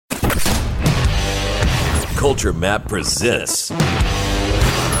Culture Map presents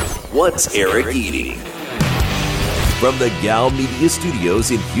What's Eric Eating? From the Gal Media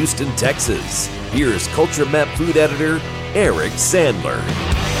Studios in Houston, Texas, here's Culture Map food editor Eric Sandler.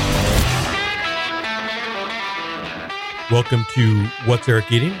 Welcome to What's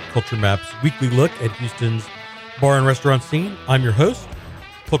Eric Eating, Culture Map's weekly look at Houston's bar and restaurant scene. I'm your host,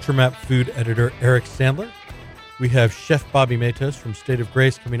 Culture Map food editor Eric Sandler. We have Chef Bobby Matos from State of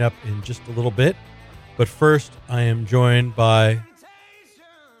Grace coming up in just a little bit. But first, I am joined by,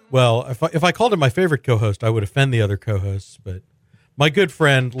 well, if I called him my favorite co-host, I would offend the other co-hosts. But my good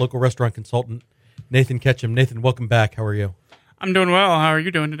friend, local restaurant consultant, Nathan Ketchum. Nathan, welcome back. How are you? I'm doing well. How are you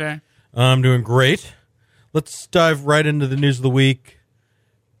doing today? I'm doing great. Let's dive right into the news of the week.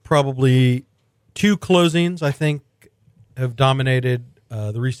 Probably two closings, I think, have dominated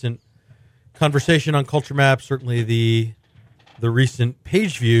the recent conversation on Culture Map. Certainly the recent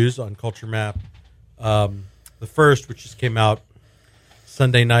page views on Culture Map. The first, which just came out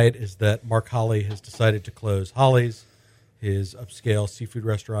Sunday night, is that Mark Holley has decided to close Holly's, his upscale seafood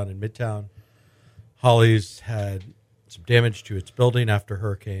restaurant in Midtown. Holly's had some damage to its building after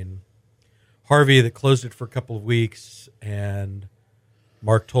Hurricane Harvey that closed it for a couple of weeks, and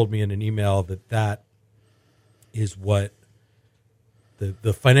Mark told me in an email that is what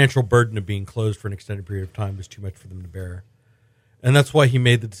the financial burden of being closed for an extended period of time was too much for them to bear. And that's why he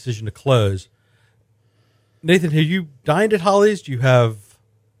made the decision to close. Nathan, have you dined at Holly's? Do you have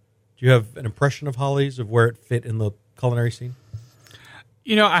an impression of Holly's, of where it fit in the culinary scene?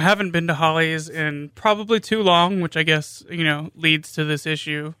 You know, I haven't been to Holly's in probably too long, which I guess, leads to this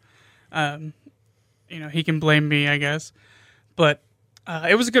issue. He can blame me, I guess. But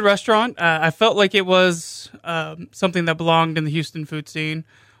it was a good restaurant. I felt like it was something that belonged in the Houston food scene.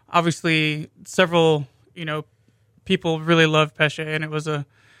 Obviously, several, people really loved Pesce, and it was a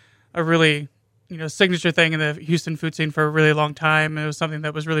really, signature thing in the Houston food scene for a really long time. It was something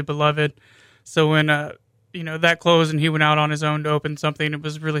that was really beloved. So when, that closed and he went out on his own to open something, it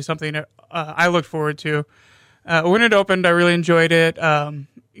was really something that I looked forward to. When it opened, I really enjoyed it.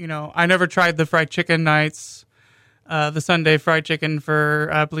 I never tried the fried chicken nights, the Sunday fried chicken for,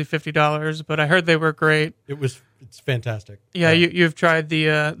 I believe, $50, but I heard they were great. It's fantastic. Yeah, you've tried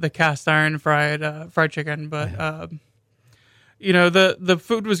the cast iron fried chicken, but the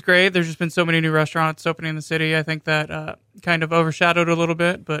food was great. There's just been so many new restaurants opening in the city. I think that kind of overshadowed a little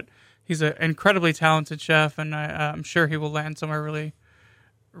bit, but he's an incredibly talented chef, and I'm sure he will land somewhere really,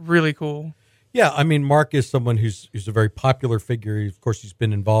 really cool. Yeah, I mean, Mark is someone who's a very popular figure. Of course, he's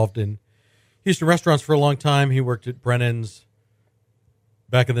been involved in Houston restaurants for a long time. He worked at Brennan's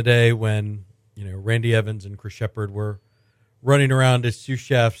back in the day when, Randy Evans and Chris Shepard were running around as sous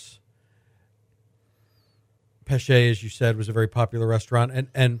chefs. Pesce, as you said, was a very popular restaurant.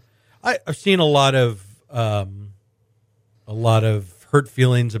 And I've seen a lot of hurt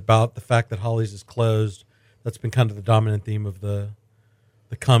feelings about the fact that Holly's is closed. That's been kind of the dominant theme of the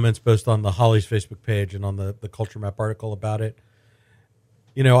comments, both on the Holly's Facebook page and on the Culture Map article about it.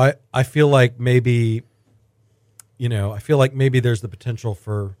 I feel like maybe there's the potential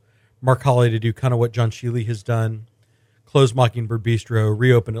for Mark Holley to do kind of what John Shealy has done, close Mockingbird Bistro,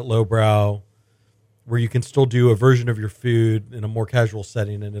 reopen at Lowbrow, where you can still do a version of your food in a more casual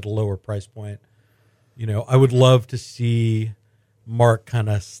setting and at a lower price point. I would love to see Mark kind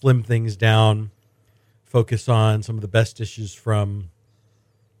of slim things down, focus on some of the best dishes from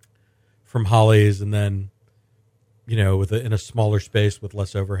Holly's, and then, in a smaller space with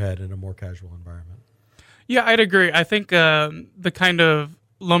less overhead and a more casual environment. Yeah, I'd agree. I think the kind of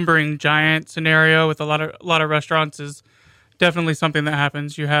lumbering giant scenario with a lot of restaurants is definitely something that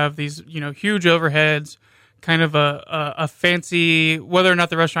happens. You have these, huge overheads, kind of a fancy, whether or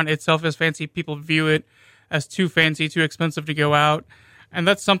not the restaurant itself is fancy, people view it as too fancy, too expensive to go out. And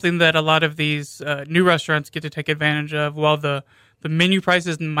that's something that a lot of these new restaurants get to take advantage of. While the menu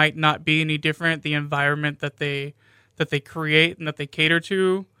prices might not be any different, the environment that they create and that they cater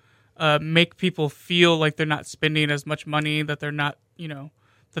to make people feel like they're not spending as much money, that they're not,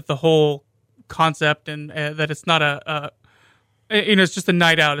 that the whole concept and that it's not it's just a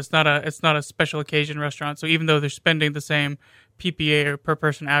night out. It's not a special occasion restaurant. So even though they're spending the same PPA or per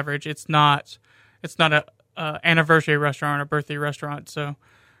person average, it's not a anniversary restaurant or birthday restaurant. So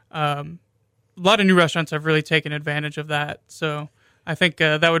a lot of new restaurants have really taken advantage of that. So I think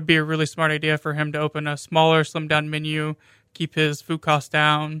that would be a really smart idea for him to open a smaller, slimmed down menu, keep his food costs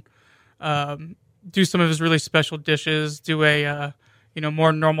down, do some of his really special dishes, do a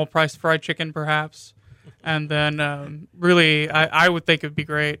more normal price fried chicken perhaps. And then really, I would think it would be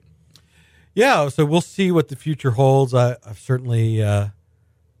great. Yeah, so we'll see what the future holds. I've certainly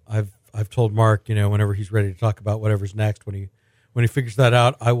I've I've told Mark, whenever he's ready to talk about whatever's next, when he figures that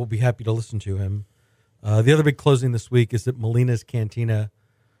out, I will be happy to listen to him. The other big closing this week is that Molina's Cantina,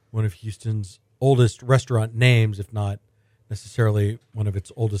 one of Houston's oldest restaurant names, if not necessarily one of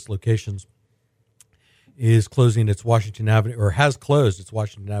its oldest locations, is closing its Washington Avenue, or has closed its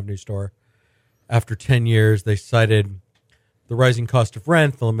Washington Avenue store after 10 years. They cited the rising cost of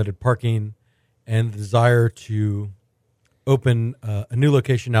rent, the limited parking, and the desire to open a new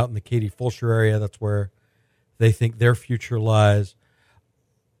location out in the Katy Fulshear area. That's where they think their future lies.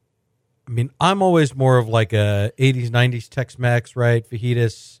 I mean, I'm always more of like a 80s, 90s Tex-Mex, right?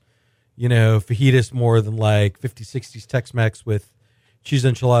 Fajitas more than like 50s, 60s Tex-Mex with cheese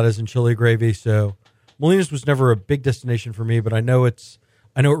enchiladas and chili gravy. So Molina's was never a big destination for me, but I know it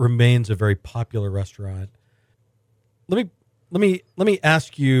remains a very popular restaurant. Let me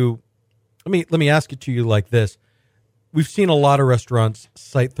ask it to you like this. We've seen a lot of restaurants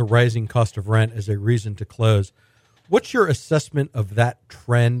cite the rising cost of rent as a reason to close. What's your assessment of that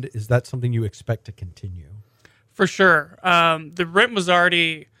trend? Is that something you expect to continue? For sure. The rent was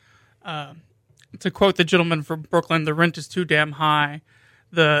already, to quote the gentleman from Brooklyn, the rent is too damn high.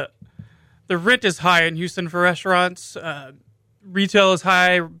 The rent is high in Houston for restaurants. Retail is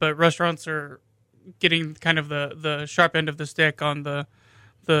high, but restaurants are getting kind of the sharp end of the stick on the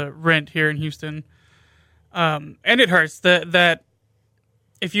rent here in Houston. And it hurts that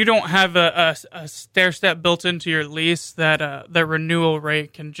if you don't have a stair step built into your lease, that renewal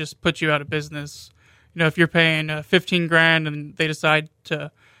rate can just put you out of business. If you're paying $15,000 and they decide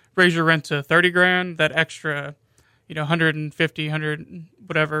to raise your rent to $30,000, that extra, $150,000,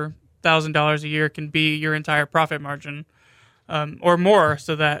 whatever $1,000 a year can be your entire profit margin, or more.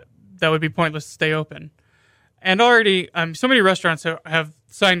 So that would be pointless to stay open. And already, so many restaurants have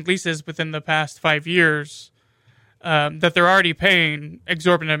signed leases within the past 5 years that they're already paying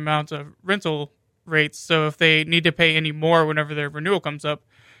exorbitant amounts of rental rates. So if they need to pay any more whenever their renewal comes up,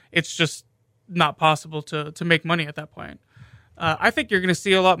 it's just not possible to make money at that point. I think you're going to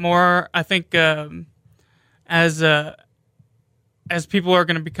see a lot more. I think as people are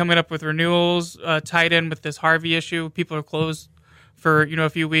going to be coming up with renewals tied in with this Harvey issue, people are closed for a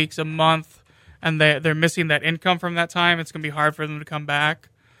few weeks, a month, and they're missing that income from that time. It's going to be hard for them to come back.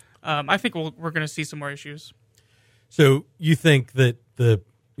 I think we're going to see some more issues. So you think that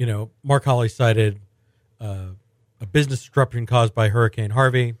Mark Hawley cited a business disruption caused by Hurricane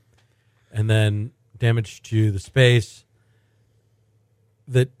Harvey and then damage to the space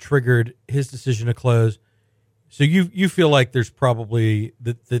that triggered his decision to close. So you feel like there's probably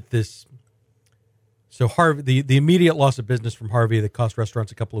Harvey, the immediate loss of business from Harvey that cost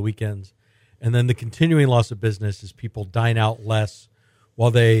restaurants a couple of weekends, and then the continuing loss of business as people dine out less while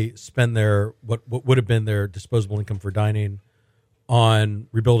they spend their what would have been their disposable income for dining on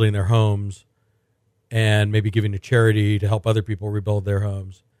rebuilding their homes and maybe giving to charity to help other people rebuild their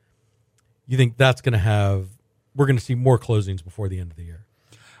homes. You think we're going to see more closings before the end of the year?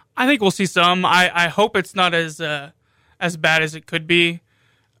 I think we'll see some. I hope it's not as bad as it could be.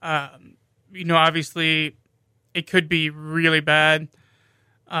 Obviously, it could be really bad.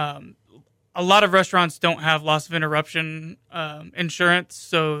 A lot of restaurants don't have loss of interruption insurance,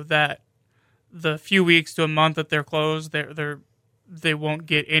 so that the few weeks to a month that they're closed, they won't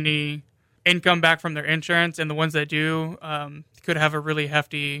get any income back from their insurance, and the ones that do could have a really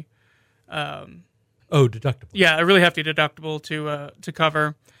hefty deductible. Yeah, a really hefty deductible to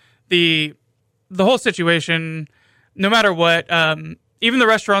cover the whole situation. No matter what, even the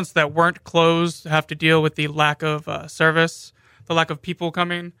restaurants that weren't closed have to deal with the lack of service, the lack of people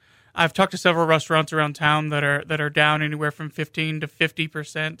coming. I've talked to several restaurants around town that are down anywhere from 15 to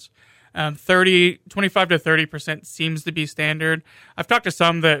 50%. 25 to 30% seems to be standard. I've talked to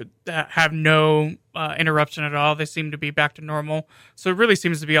some that have no interruption at all. They seem to be back to normal. So it really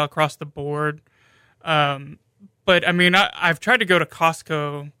seems to be all across the board. But I mean, I've tried to go to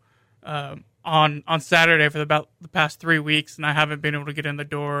Costco on Saturday for about the past 3 weeks, and I haven't been able to get in the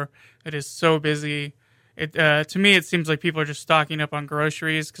door. It is so busy. To me, it seems like people are just stocking up on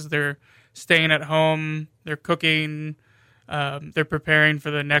groceries because they're staying at home, they're cooking, they're preparing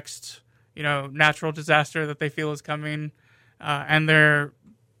for the next, natural disaster that they feel is coming, and they're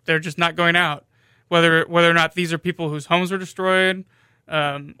just not going out. Whether or not these are people whose homes were destroyed,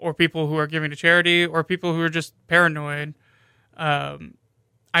 or people who are giving to charity, or people who are just paranoid,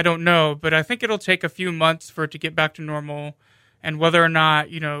 I don't know. But I think it'll take a few months for it to get back to normal, and whether or not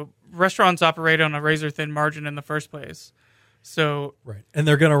restaurants operate on a razor-thin margin in the first place. So right. And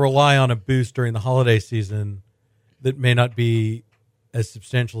they're going to rely on a boost during the holiday season that may not be as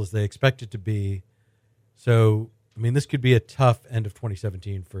substantial as they expect it to be. So, I mean, this could be a tough end of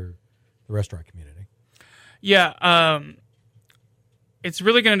 2017 for the restaurant community. Yeah, it's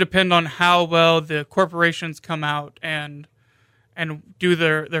really going to depend on how well the corporations come out and do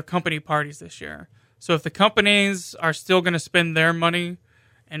their company parties this year. So if the companies are still going to spend their money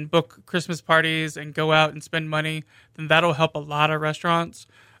and book Christmas parties and go out and spend money, then that'll help a lot of restaurants.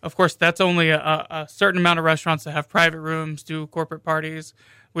 Of course, that's only a certain amount of restaurants that have private rooms, do corporate parties,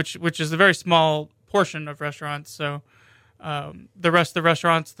 which is a very small portion of restaurants. So the rest of the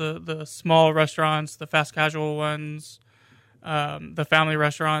restaurants, the small restaurants, the fast casual ones, the family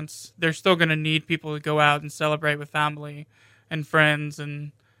restaurants, they're still going to need people to go out and celebrate with family and friends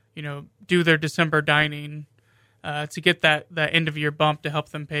and, do their December dining to get that end of year bump to help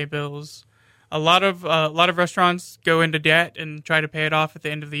them pay bills. A lot of restaurants go into debt and try to pay it off at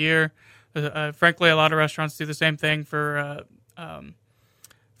the end of the year. Frankly, a lot of restaurants do the same thing for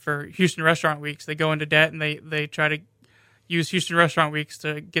Houston Restaurant Weeks. They go into debt and they try to use Houston Restaurant Weeks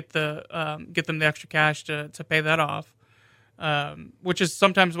to get them the extra cash to pay that off. Which is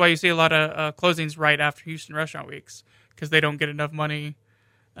sometimes why you see a lot of closings right after Houston Restaurant Weeks, because they don't get enough money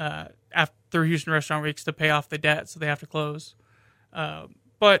through Houston Restaurant Weeks to pay off the debt, so they have to close.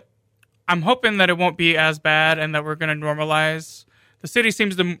 But I'm hoping that it won't be as bad and that we're going to normalize. The city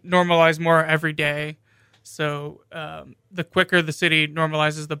seems to normalize more every day, so the quicker the city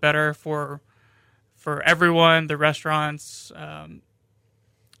normalizes, the better for everyone, the restaurants.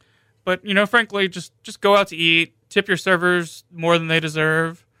 But frankly, just go out to eat. Tip your servers more than they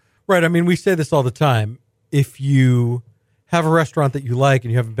deserve. Right. I mean, we say this all the time. If you have a restaurant that you like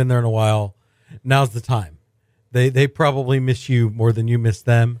and you haven't been there in a while, now's the time. They probably miss you more than you miss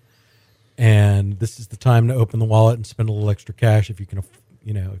them, and this is the time to open the wallet and spend a little extra cash if you can,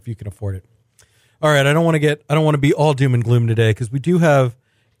 if you can afford it. All right. I don't want to be all doom and gloom today, because we do have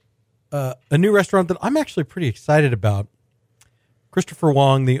a new restaurant that I'm actually pretty excited about. Christopher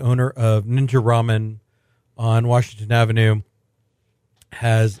Wong, the owner of Ninja Ramen on Washington Avenue,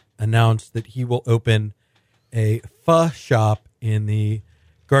 has announced that he will open a pho shop in the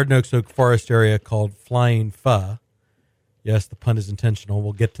Garden Oaks Oak Forest area called Flying Pho. Yes, the pun is intentional.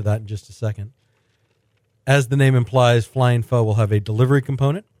 We'll get to that in just a second. As the name implies, Flying Pho will have a delivery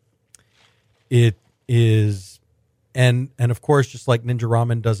component. It is, and of course, just like Ninja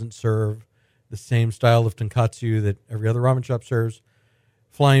Ramen doesn't serve the same style of tonkatsu that every other ramen shop serves,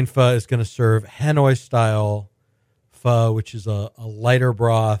 Flying Pho is going to serve Hanoi-style pho, which is a lighter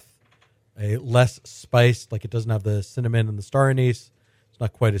broth, a less spiced, like it doesn't have the cinnamon and the star anise. It's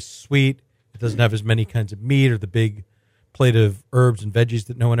not quite as sweet. It doesn't have as many kinds of meat or the big plate of herbs and veggies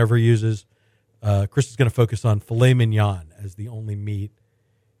that no one ever uses. Chris is going to focus on filet mignon as the only meat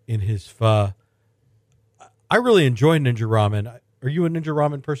in his pho. I really enjoy Ninja Ramen. Are you a Ninja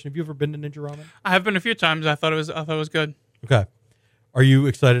Ramen person? Have you ever been to Ninja Ramen? I have been a few times. I thought it was good. Okay. Are you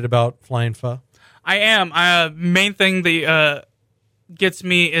excited about Flying Pho? I am. Main thing that gets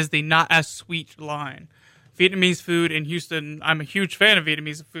me is the not as sweet line. Vietnamese food in Houston, I'm a huge fan of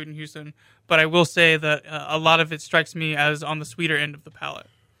Vietnamese food in Houston, but I will say that a lot of it strikes me as on the sweeter end of the palate.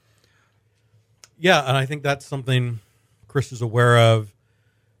 Yeah, and I think that's something Chris is aware of.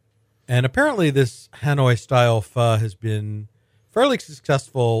 And apparently this Hanoi-style pho has been fairly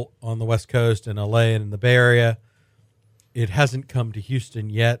successful on the West Coast in LA and in the Bay Area. It hasn't come to Houston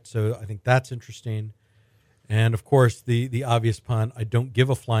yet, so I think that's interesting. And, of course, the obvious pun, I don't give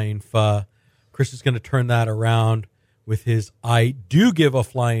a flying pho. Chris is going to turn that around with his I Do Give a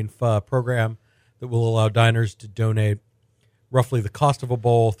Flying Pho program that will allow diners to donate roughly the cost of a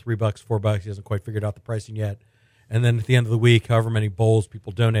bowl, $3, $4. He hasn't quite figured out the pricing yet. And then at the end of the week, however many bowls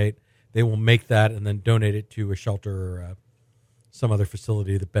people donate, they will make that and then donate it to a shelter or some other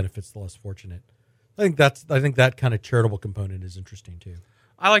facility that benefits the less fortunate. I think that kind of charitable component is interesting too.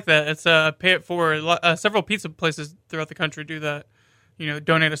 I like that. It's pay it forward. Several pizza places throughout the country do that.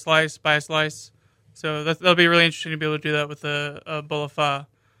 Donate a slice, buy a slice. So that'll be really interesting to be able to do that with a bowl of pho,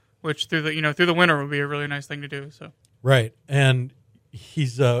 which through the winter would be a really nice thing to do. So right, and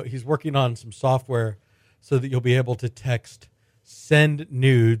he's working on some software so that you'll be able to text send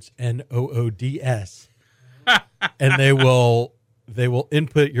nudes NOODS, and they will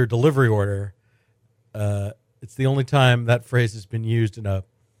input your delivery order. It's the only time that phrase has been used in a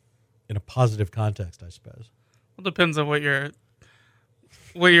positive context, I suppose. Well, it depends on what your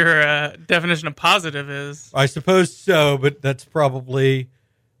definition of positive is. I suppose so, but that's probably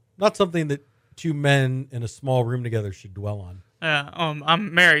not something that two men in a small room together should dwell on. Yeah,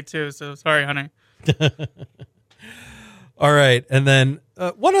 I'm married too, so sorry, honey. All right, and then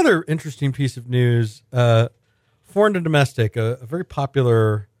one other interesting piece of news: Foreign to Domestic, a very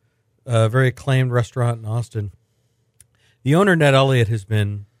popular, very acclaimed restaurant in Austin. The owner, Ned Elliott, has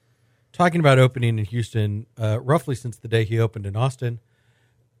been talking about opening in Houston roughly since the day he opened in Austin.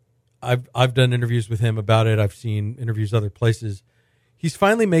 I've done interviews with him about it. I've seen interviews other places. He's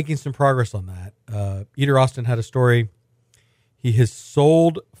finally making some progress on that. Eater Austin had a story. He has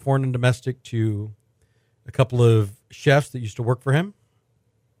sold foreign and domestic to a couple of chefs that used to work for him.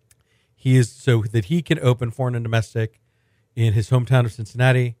 He is so that he can open foreign and domestic in his hometown of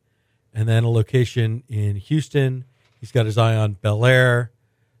Cincinnati, and then a location in Houston. He's got his eye on Bel Air.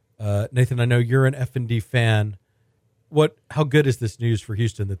 Nathan, I know you're an F&D fan. How good is this news for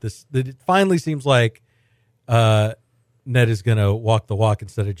Houston that it finally seems like Ned is going to walk the walk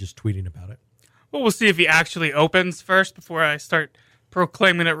instead of just tweeting about it? Well, we'll see if he actually opens first before I start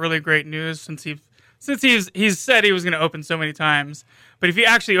proclaiming it really great news. Since he's said he was going to open so many times, but if he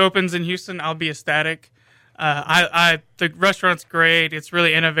actually opens in Houston, I'll be ecstatic. The restaurant's great. It's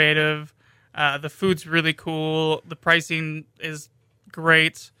really innovative. The food's really cool. The pricing is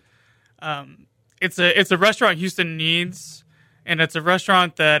great. It's a restaurant Houston needs, and it's a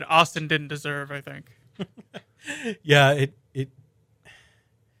restaurant that Austin didn't deserve, I think. Yeah,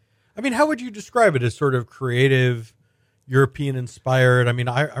 I mean, how would you describe it? As sort of creative, European inspired? I mean,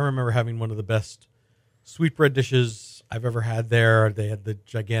 I remember having one of the best sweetbread dishes I've ever had there. They had the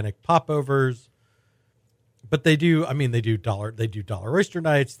gigantic popovers. But they do dollar oyster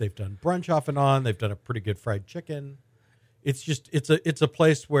nights. They've done brunch off and on. They've done a pretty good fried chicken. It's a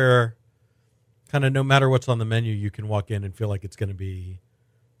place where kind of no matter what's on the menu, you can walk in and feel like it's going to be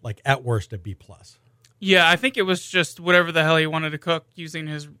like at worst a B+. Yeah, I think it was just whatever the hell he wanted to cook using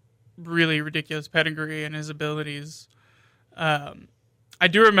his really ridiculous pedigree and his abilities. I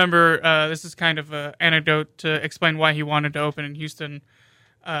do remember, this is kind of an anecdote to explain why he wanted to open in Houston.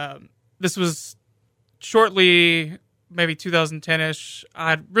 This was shortly, maybe 2010-ish.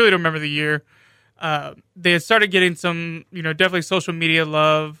 I really don't remember the year. They had started getting some, definitely social media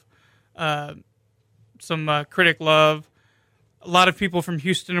love, some critic love. A lot of people from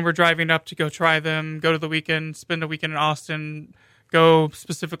Houston were driving up to go try them, go to the weekend, spend a weekend in Austin, go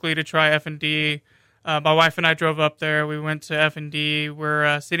specifically to try F&D. My wife and I drove up there. We went to F&D.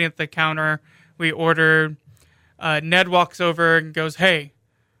 We're sitting at the counter. We ordered. Ned walks over and goes, "Hey,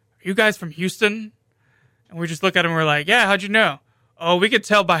 are you guys from Houston?" And we just look at him and we're like, "Yeah, how'd you know?" "Oh, we could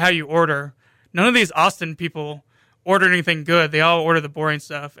tell by how you order. None of these Austin people order anything good. They all order the boring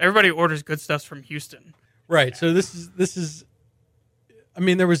stuff. Everybody orders good stuff from Houston." Right. So this is. I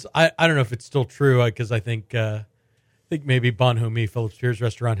mean, there was. I don't know if it's still true because I think maybe Bon Homie, Philip Spears'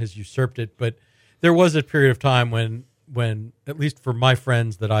 restaurant, has usurped it. But there was a period of time when at least for my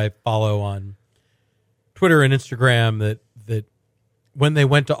friends that I follow on Twitter and Instagram, that when they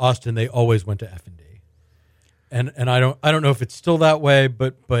went to Austin, they always went to F&D. And I don't know if it's still that way,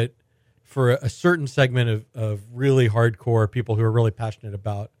 but for a certain segment of really hardcore people who are really passionate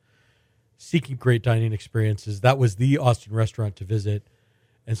about seeking great dining experiences, that was the Austin restaurant to visit.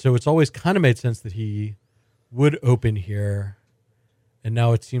 And so it's always kind of made sense that he would open here. And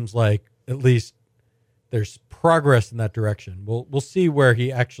now it seems like at least there's progress in that direction. We'll see where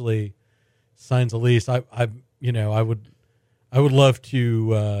he actually signs a lease. I would love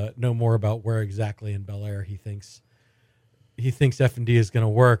to know more about where exactly in Bel Air he thinks F&D is going to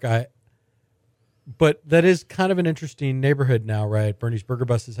work. But that is kind of an interesting neighborhood now, right? Bernie's Burger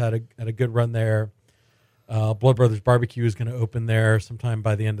Bus has had a good run there. Blood Brothers Barbecue is going to open there sometime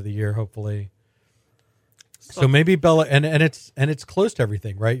by the end of the year, hopefully. So maybe Bella, and it's close to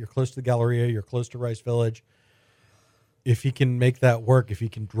everything, right? You're close to the Galleria, you're close to Rice Village. If he can make that work, if he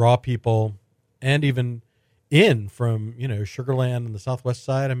can draw people, and even in from Sugarland and the Southwest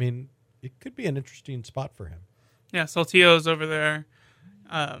side, I mean, it could be an interesting spot for him. Yeah, Saltillo's over there.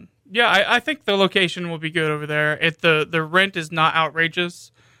 I think the location will be good over there. The rent is not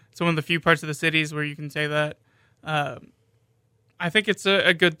outrageous. It's one of the few parts of the cities where you can say that. I think it's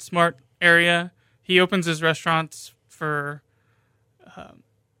a good, smart area. He opens his restaurants for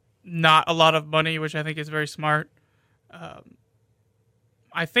not a lot of money, which I think is very smart.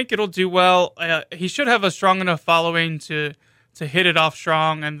 I think it'll do well. He should have a strong enough following to hit it off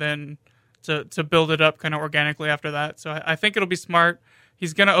strong and then to build it up kind of organically after that. So I think it'll be smart.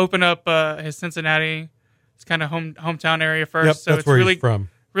 He's going to open up his Cincinnati. It's kind of hometown area first. Yep, so that's it's where really he's from.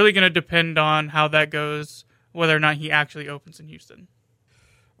 Really going to depend on how that goes, whether or not he actually opens in Houston.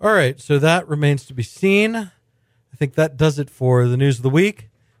 All right, so that remains to be seen. I think that does it for the news of the week.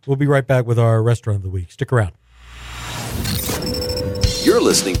 We'll be right back with our restaurant of the week. Stick around. You're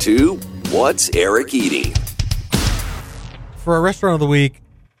listening to What's Eric Eating? For our restaurant of the week,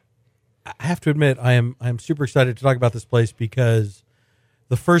 I have to admit I am super excited to talk about this place because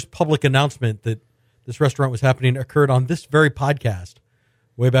the first public announcement that this restaurant was happening occurred on this very podcast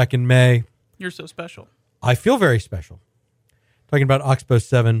way back in May. You're so special. I feel very special. Talking about Oxbow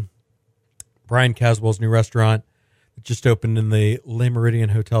 7, Brian Caswell's new restaurant that just opened in the Le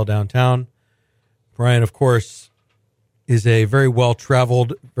Meridien Hotel downtown. Brian, of course, is a very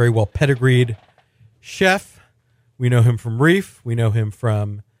well-traveled, very well-pedigreed chef. We know him from Reef. We know him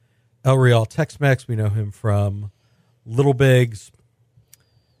from El Real Tex-Mex. We know him from Little Bigs.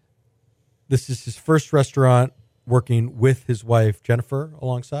 This is his first restaurant working with his wife, Jennifer,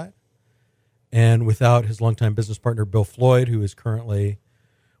 alongside, and without his longtime business partner, Bill Floyd, who is currently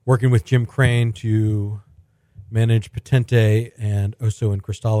working with Jim Crane to manage Patente and Osso and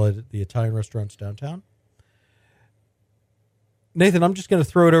Cristallo, the Italian restaurants downtown. Nathan, I'm just going to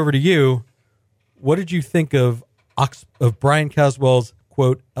throw it over to you. What did you think of Brian Caswell's,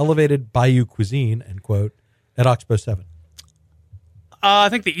 quote, elevated Bayou cuisine, end quote, at Oxbow 7? I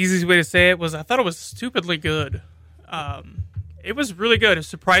think the easiest way to say it was I thought it was stupidly good. It was really good. It was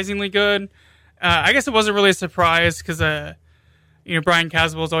surprisingly good. I guess it wasn't really a surprise because, Brian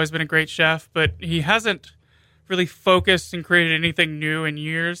Caswell's always been a great chef, but he hasn't really focused and created anything new in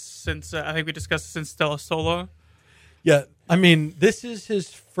years since, I think we discussed it since Stella Sola. Yeah, I mean, this is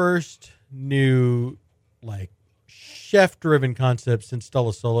his first new, chef-driven concept since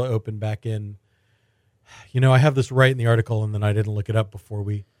Stella Sola opened back in, I have this right in the article, and then I didn't look it up before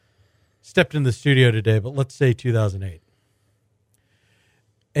we stepped in the studio today, but let's say 2008.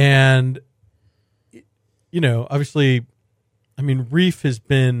 And, obviously, Reef has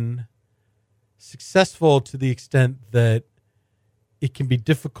been successful to the extent that it can be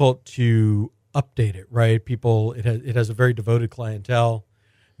difficult to update it, right? It has a very devoted clientele.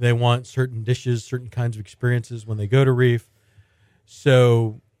 They want certain dishes, certain kinds of experiences when they go to Reef.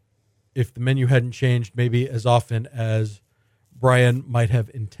 So if the menu hadn't changed maybe as often as Brian might have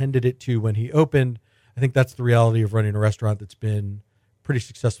intended it to when he opened, I think that's the reality of running a restaurant that's been pretty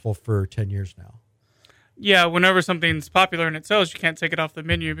successful for 10 years now. Yeah, whenever something's popular and it sells, you can't take it off the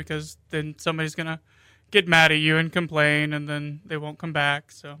menu because then somebody's going to get mad at you and complain, and then they won't come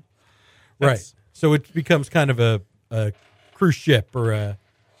back. So, right. So it becomes kind of a cruise ship or a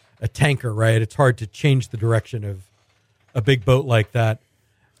tanker, right? It's hard to change the direction of a big boat like that.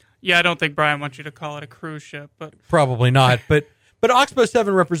 Yeah, I don't think Brian wants you to call it a cruise ship, but probably not. But Oxbow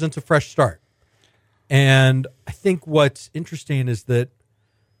 7 represents a fresh start. And I think what's interesting is that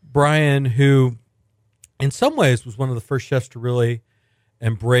Brian, who in some ways was one of the first chefs to really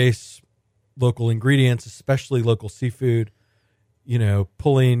embrace local ingredients, especially local seafood,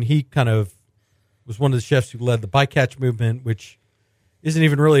 he kind of was one of the chefs who led the bycatch movement, which isn't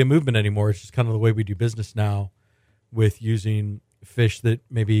even really a movement anymore. It's just kind of the way we do business now with using fish that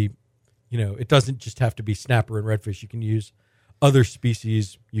maybe, it doesn't just have to be snapper and redfish. You can use other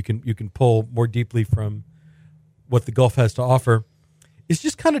species. You can pull more deeply from what the Gulf has to offer. It's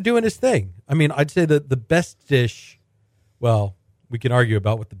just kind of doing his thing. I'd say that the best dish, well, we can argue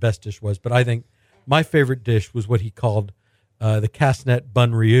about what the best dish was, but I think my favorite dish was what he called the Casnet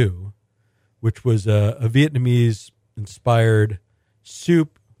Bun Ryu, which was a Vietnamese-inspired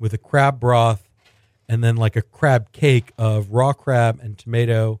soup with a crab broth and then like a crab cake of raw crab and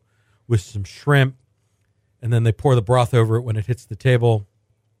tomato with some shrimp, and then they pour the broth over it when it hits the table.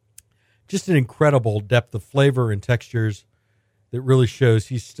 Just an incredible depth of flavor and textures that really shows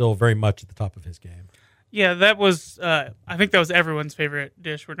he's still very much at the top of his game. Yeah, that was, I think that was everyone's favorite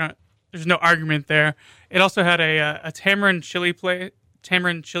dish. There's no argument there. It also had a tamarind chili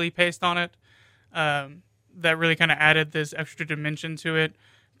paste on it that really kind of added this extra dimension to it,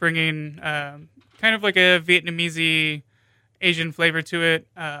 bringing kind of like a Vietnamese Asian flavor to it.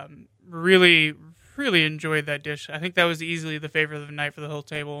 Really, really enjoyed that dish. I think that was easily the favorite of the night for the whole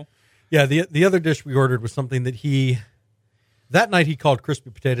table. Yeah, the other dish we ordered was something that that night he called crispy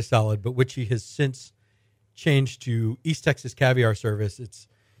potato salad, but which he has since changed to East Texas caviar service.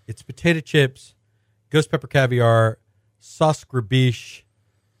 It's potato chips, ghost pepper caviar, sauce grabiche.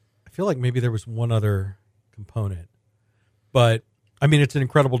 I feel like maybe there was one other component, but it's an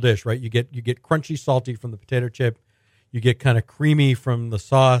incredible dish, right? You get crunchy, salty from the potato chip, you get kind of creamy from the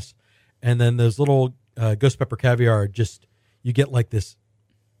sauce, and then those little ghost pepper caviar, you get like this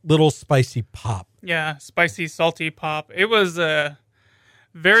little spicy pop. Yeah, spicy, salty pop. It was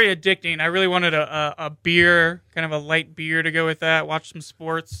very addicting. I really wanted a beer, kind of a light beer to go with that, watch some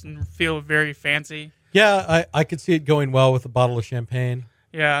sports, and feel very fancy. Yeah, I could see it going well with a bottle of champagne.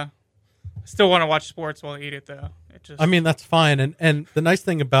 Yeah. I still want to watch sports while I eat it, though. That's fine. And the nice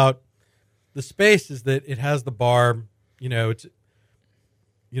thing about the space is that it has the bar. The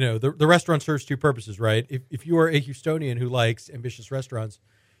restaurant serves two purposes, right? If you are a Houstonian who likes ambitious restaurants,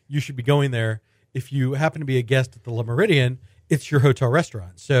 you should be going there. If you happen to be a guest at the Le Meridien, it's your hotel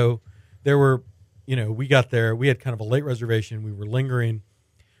restaurant. So there were, we got there, we had kind of a late reservation. We were lingering.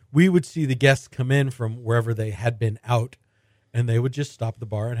 We would see the guests come in from wherever they had been out, and they would just stop at the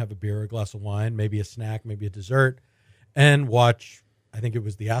bar and have a beer, a glass of wine, maybe a snack, maybe a dessert, and watch, I think it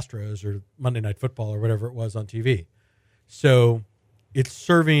was the Astros or Monday Night Football or whatever it was on TV. So it's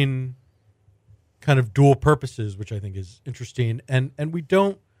serving kind of dual purposes, which I think is interesting. And we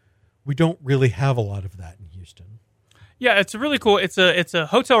don't really have a lot of that in Houston. Yeah, it's really cool. It's a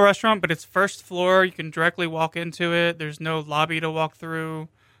hotel restaurant, but it's first floor. You can directly walk into it. There's no lobby to walk through.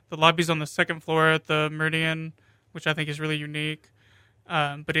 The lobby's on the second floor at the Meridian, which I think is really unique.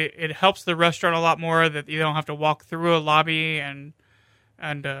 But it helps the restaurant a lot more that you don't have to walk through a lobby and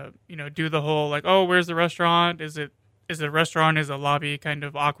do the whole like, oh, where's the restaurant? Is it a restaurant? Is a lobby kind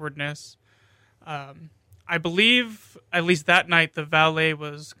of awkwardness? I believe at least that night the valet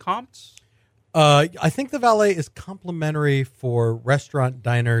was comped. I think the valet is complimentary for restaurant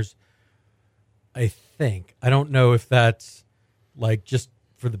diners. I think. I don't know if that's like just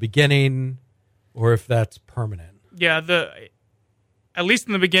for the beginning or if that's permanent. Yeah, at least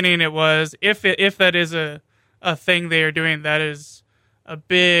in the beginning it was. If that is a thing they are doing, that is a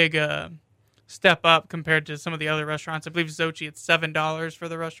big step up compared to some of the other restaurants. I believe Xochi, it's $7 for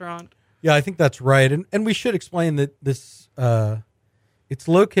the restaurant. Yeah, I think that's right. And we should explain that this it's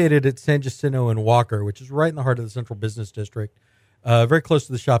located at San Jacinto and Walker, which is right in the heart of the Central Business District, very close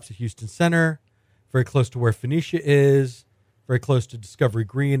to the shops at Houston Center, very close to where Phoenicia is, very close to Discovery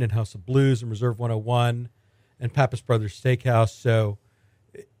Green and House of Blues and Reserve 101 and Pappas Brothers Steakhouse. So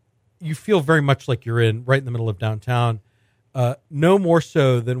you feel very much like you're right in the middle of downtown. No more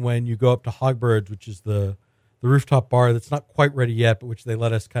so than when you go up to Hogbirds, which is the rooftop bar that's not quite ready yet, but which they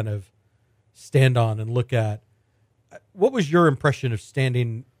let us kind of stand on and look at. What was your impression of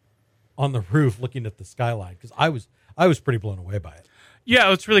standing on the roof looking at the skyline? Because I was pretty blown away by it.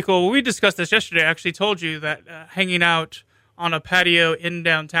 Yeah, it's really cool. Well, we discussed this yesterday. I actually told you that hanging out on a patio in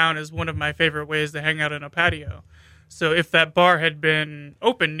downtown is one of my favorite ways to hang out in a patio. So if that bar had been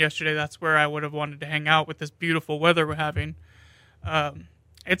open yesterday, that's where I would have wanted to hang out with this beautiful weather we're having.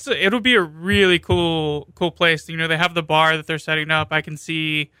 It'll be a really cool place. They have the bar that they're setting up. I can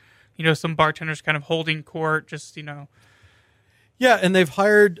see, some bartenders kind of holding court, just. Yeah, and they've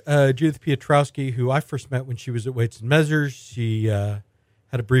hired Judith Piotrowski, who I first met when she was at Weights and Measures. She had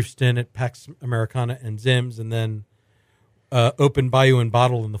a brief stint at Pax Americana and Zim's, and then opened Bayou and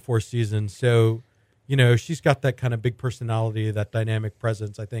Bottle in the Four Seasons. So, she's got that kind of big personality, that dynamic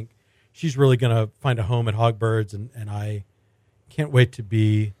presence. I think she's really going to find a home at Hogbirds, and I can't wait to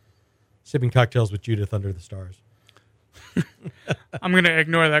be sipping cocktails with Judith under the stars. I'm going to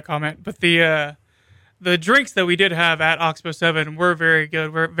ignore that comment, but the drinks that we did have at Oxbow 7 were very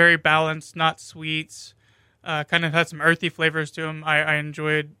good. Were very balanced, not sweets. Kind of had some earthy flavors to them. I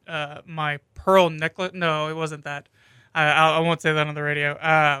enjoyed my pearl necklace. No, it wasn't that. I won't say that on the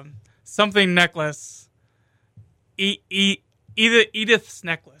radio. Something necklace. Edith's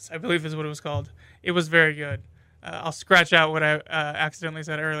necklace, I believe is what it was called. It was very good. I'll scratch out what I accidentally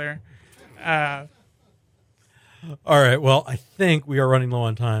said earlier. All right. Well, I think we are running low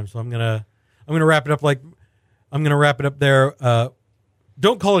on time, so I'm gonna wrap it up. I'm gonna wrap it up there.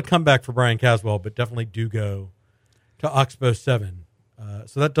 Don't call it comeback for Brian Caswell, but definitely do go to Oxbow 7.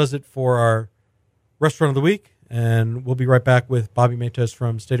 So that does it for our restaurant of the week, and we'll be right back with Bobby Matos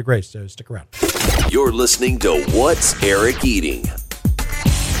from State of Grace. So stick around. You're listening to What's Eric Eating?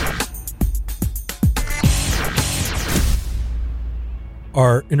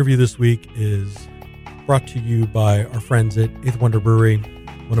 Our interview this week is brought to you by our friends at Eighth Wonder Brewery,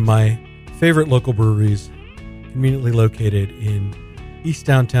 one of my favorite local breweries, conveniently located in East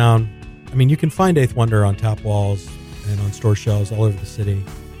Downtown. I mean, you can find Eighth Wonder on tap walls and on store shelves all over the city,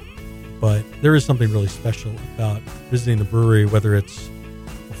 but there is something really special about visiting the brewery, whether it's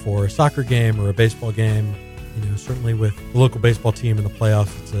before a soccer game or a baseball game. Certainly with the local baseball team in the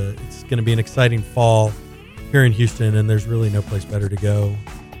playoffs, it's going to be an exciting fall here in Houston, and there's really no place better to go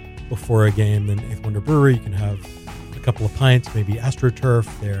before a game than Eighth Wonder Brewery. You can have a couple of pints, maybe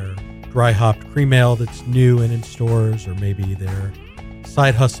AstroTurf, their dry hopped cream ale that's new and in stores, or maybe their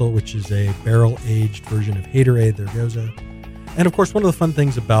Side Hustle, which is a barrel aged version of Haterade, their Goza. And of course, one of the fun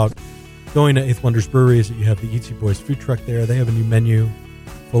things about going to Eighth Wonder's Brewery is that you have the Eatsy Boys food truck there. They have a new menu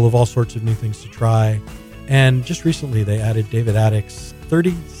full of all sorts of new things to try. And just recently, they added David Attick's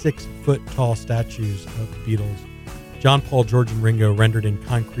 36-foot tall statues of the Beatles, John, Paul, George, and Ringo, rendered in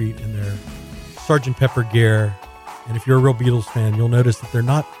concrete in their Sgt. Pepper gear. And if you're a real Beatles fan, you'll notice that they're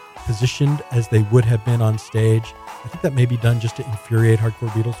not positioned as they would have been on stage. I think that may be done just to infuriate hardcore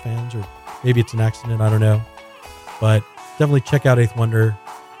Beatles fans, or maybe it's an accident, I don't know. But definitely check out Eighth Wonder,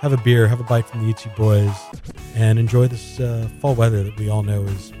 have a beer, have a bite from the Itsy Boys, and enjoy this fall weather that we all know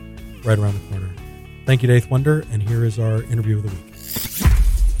is right around the corner. Thank you to Eighth Wonder, and here is our interview of the week.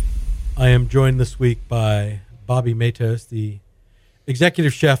 I am joined this week by Bobby Matos, the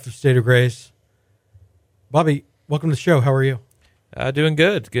executive chef of State of Grace. Bobby, welcome to the show. How are you? Doing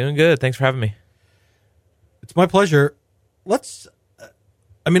good. Thanks for having me. It's my pleasure. I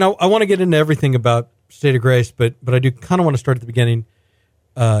want to get into everything about State of Grace, but I do kind of want to start at the beginning.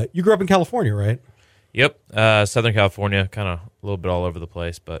 You grew up in California, right? Yep. Southern California, kind of a little bit all over the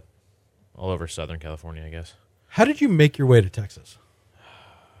place, but all over Southern California, I guess. How did you make your way to Texas?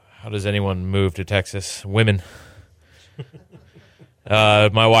 How does anyone move to Texas? Women.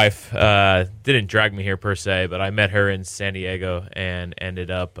 My wife didn't drag me here per se, but I met her in San Diego and ended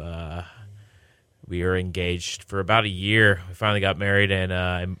up we were engaged for about a year. We finally got married,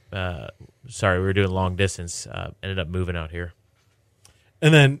 and we were doing long distance. Ended up moving out here.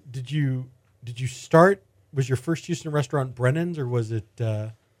 And then did you start? Was your first Houston restaurant Brennan's, or was it?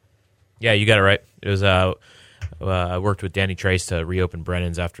 Yeah, you got it right. It was. I worked with Danny Trace to reopen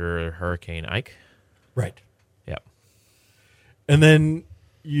Brennan's after Hurricane Ike. Right. Yeah. And then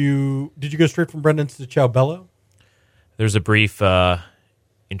did you go straight from Brennan's to Ciao Bello? There's a brief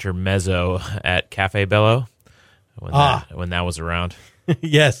intermezzo at Cafe Bello when that was around.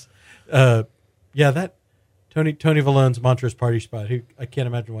 Yes. That Tony Vallone's Montrose party spot. I can't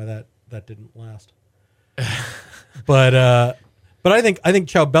imagine why that didn't last. But I think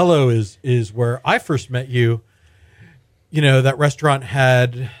Ciao Bello is where I first met you. You know, that restaurant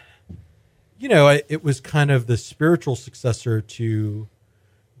had, it was kind of the spiritual successor to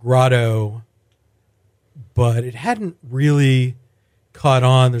Grotto, but it hadn't really caught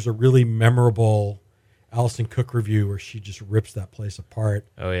on. There's a really memorable Allison Cook review where she just rips that place apart.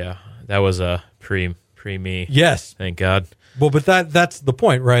 Oh yeah, that was a pre me. Yes, thank God. Well, but that's the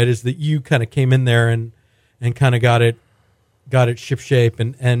point, right? Is that you kind of came in there and kind of got it shipshape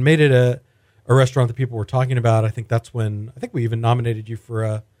and made it a restaurant that people were talking about. I think that's when we even nominated you for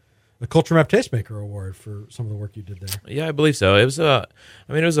a Culture Map Tastemaker Award for some of the work you did there. Yeah, I believe so. It was a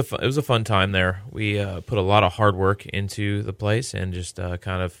fun time there. We put a lot of hard work into the place and just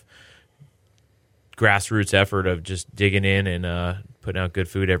kind of grassroots effort of just digging in and putting out good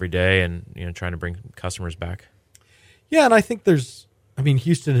food every day and trying to bring customers back. Yeah, and I think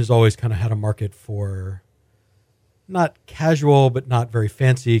Houston has always kind of had a market for not casual but not very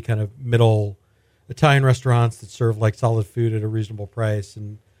fancy kind of middle Italian restaurants that serve like solid food at a reasonable price.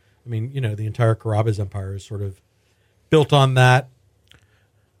 And the entire Carrabba's empire is sort of built on that.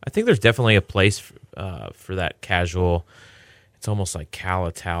 I think there's definitely a place for that casual. It's almost like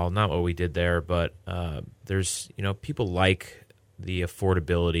Calatal, not what we did there, but there's people like the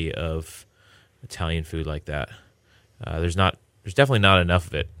affordability of Italian food like that. There's definitely not enough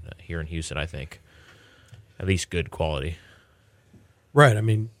of it here in Houston, I think. At least good quality. Right.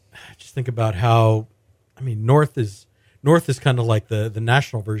 Just think about how North is kind of like the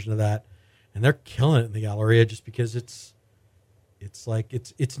national version of that, and they're killing it in the Galleria just because it's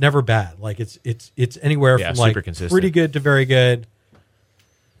never bad. Like it's anywhere from like pretty good to very good.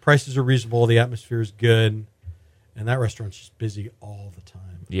 Prices are reasonable, the atmosphere is good, and that restaurant's just busy all the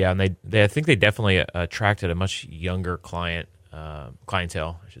time. Yeah, and they I think they definitely attracted a much younger clientele,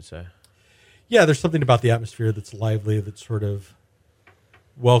 I should say. Yeah, there's something about the atmosphere that's lively, that's sort of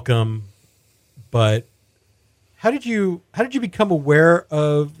welcome. But how did you become aware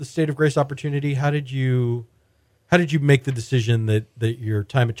of the State of Grace opportunity? How did you make the decision that your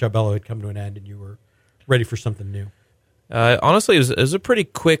time at Ciao Bello had come to an end and you were ready for something new? Honestly, it was a pretty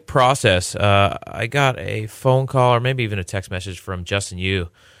quick process. I got a phone call or maybe even a text message from Justin Yu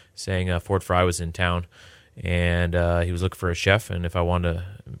saying Ford Fry was in town and he was looking for a chef and if I wanted to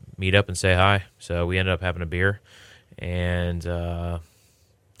meet up and say hi. So we ended up having a beer and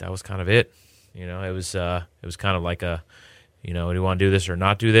that was kind of it. It was kind of like do you want to do this or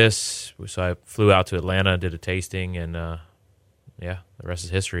not do this? So I flew out to Atlanta, did a tasting, and the rest is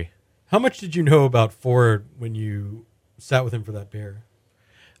history. How much did you know about Ford when you sat with him for that beer?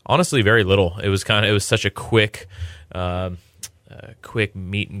 Honestly, very little. It was such a quick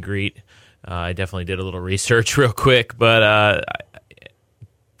meet and greet. I definitely did a little research real quick, but I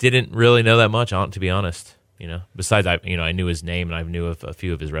didn't really know that much, to be honest. Besides I knew his name and I knew of a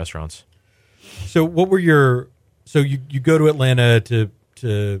few of his restaurants. So what were you go to Atlanta to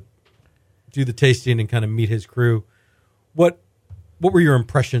do the tasting and kind of meet his crew. What were your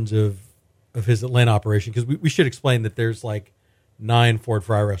impressions of his Atlanta operation? Because we should explain that there's like 9 Ford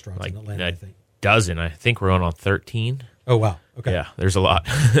Fry restaurants in Atlanta, I think. Dozen. I think we're on 13. Oh, wow. Okay. Yeah, there's a lot.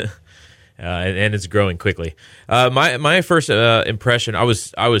 and it's growing quickly. My first impression, I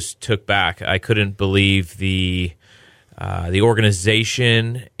was took back. I couldn't believe the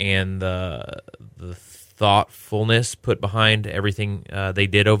organization and the thoughtfulness put behind everything they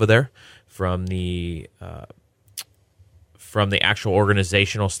did over there, from the actual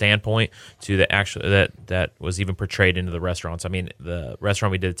organizational standpoint to the actual that was even portrayed into the restaurants. I mean, the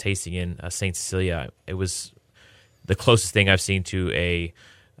restaurant we did a tasting in, St. Cecilia, it was the closest thing I've seen to a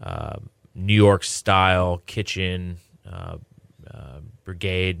New York style kitchen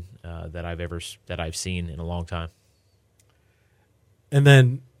brigade that I've seen in a long time. And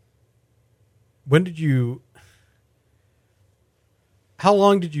then, how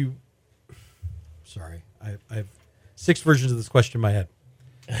long did you? Sorry, I have 6 versions of this question in my head.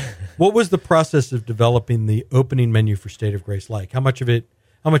 What was the process of developing the opening menu for State of Grace like? How much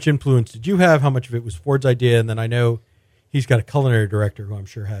influence did you have? How much of it was Ford's idea? And then I know he's got a culinary director who I'm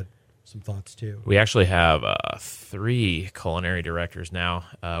sure had some thoughts too. We actually have 3 culinary directors now.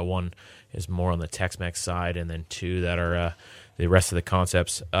 One is more on the Tex-Mex side, and then 2 that are the rest of the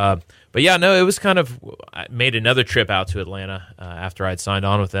concepts. But yeah, no, it was kind of, I made another trip out to Atlanta after I'd signed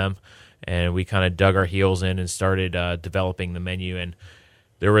on with them, and we kind of dug our heels in and started developing the menu. And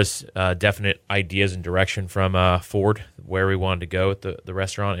there was definite ideas and direction from Ford where we wanted to go with the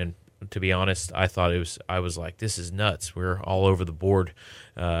restaurant. And to be honest, I was like, this is nuts. We're all over the board.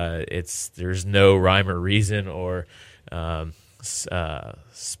 There's no rhyme or reason or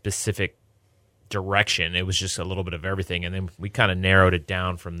specific direction. It was just a little bit of everything. And then we kind of narrowed it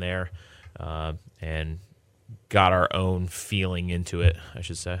down from there and got our own feeling into it, I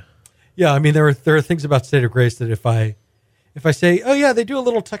should say. Yeah, I mean, there are things about State of Grace that if I say, oh yeah, they do a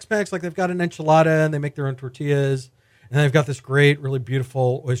little Tex-Mex, like they've got an enchilada and they make their own tortillas, and they've got this great, really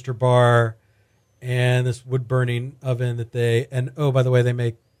beautiful oyster bar and this wood-burning oven and oh, by the way, they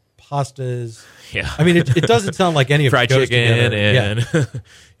make pastas. Yeah. I mean, it doesn't sound like any of fried it goes chicken together. and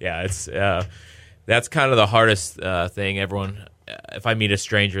yeah, it's that's kind of the hardest thing. Everyone, if I meet a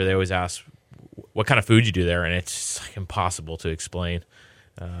stranger, they always ask, what kind of food you do there? And it's like impossible to explain.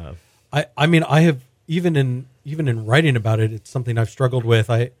 I mean, I have even in writing about it, it's something I've struggled with.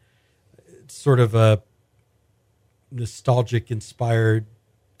 It's sort of a nostalgic inspired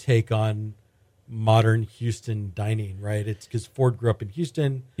take on modern Houston dining, right? It's because Ford grew up in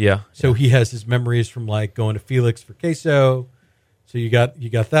Houston. Yeah. So he has his memories from like going to Felix for queso. So you got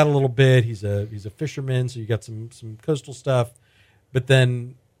that a little bit. He's a fisherman, so you got some coastal stuff. But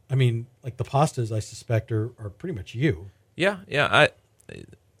then, I mean, like the pastas, I suspect are pretty much you. Yeah.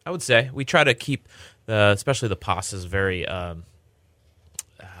 I would say we try to keep especially the pastas very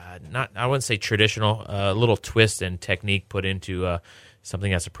not, I wouldn't say traditional, a little twist and technique put into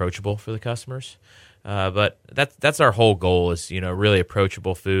something that's approachable for the customers. But that's our whole goal is, really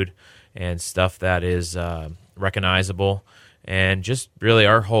approachable food and stuff that is recognizable, and just really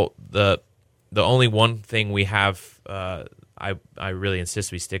our whole the only one thing we have I really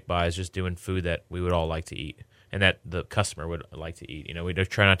insist we stick by is just doing food that we would all like to eat and that the customer would like to eat. We don't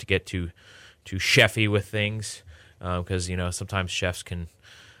try not to get too chefy with things because sometimes chefs can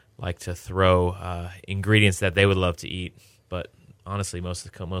like to throw ingredients that they would love to eat, but honestly,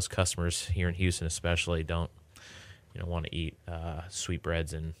 most customers here in Houston, especially, don't want to eat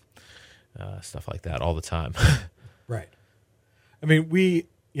sweetbreads and stuff like that all the time. Right. I mean,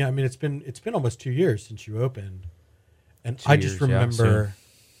 it's been almost 2 years since you opened, and I just remember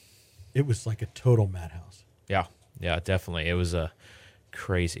it was like a total madhouse. Yeah, definitely. It was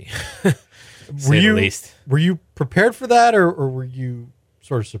crazy. Were the least. Were you prepared for that, or were you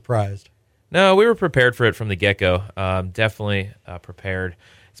sort of surprised? No, we were prepared for it from the get-go. Definitely prepared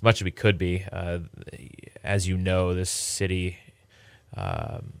as much as we could be. As you know, this city,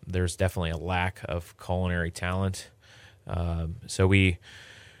 there's definitely a lack of culinary talent. So we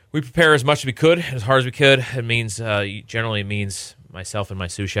prepare as much as we could, as hard as we could. It means generally means myself and my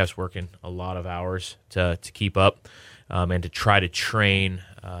sous chefs working a lot of hours to keep up and to try to train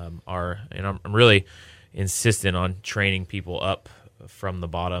I'm really insistent on training people up from the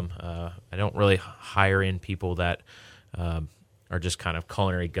bottom. I don't really hire in people that are just kind of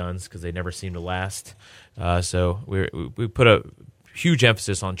culinary guns because they never seem to last. So we put a huge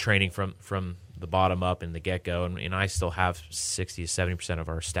emphasis on training from the bottom up in the get-go, and I still have 60 to 70% of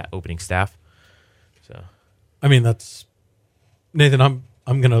our opening staff. So, I mean, that's Nathan. I'm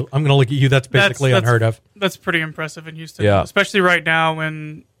gonna look at you. That's basically unheard of. That's pretty impressive in Houston, yeah. Especially right now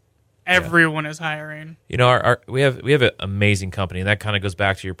when everyone is hiring. We have an amazing company, and that kind of goes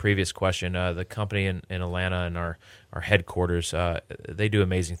back to your previous question. The company in Atlanta and our headquarters, they do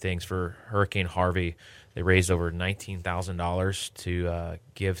amazing things. For Hurricane Harvey, They raised over $19,000 to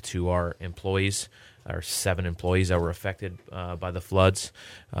give to our employees, our 7 employees that were affected by the floods.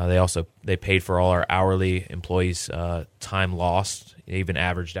 They paid for all our hourly employees' time lost. They even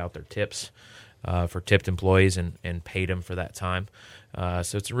averaged out their tips for tipped employees and paid them for that time.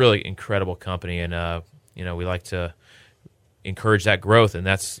 So it's a really incredible company, and we like to encourage that growth, and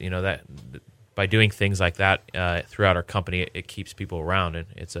that's that by doing things like that throughout our company, it keeps people around, and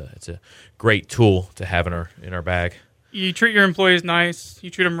it's a great tool to have in our bag. You treat your employees nice, you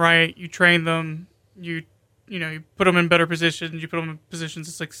treat them right, you train them, you put them in better positions, you put them in positions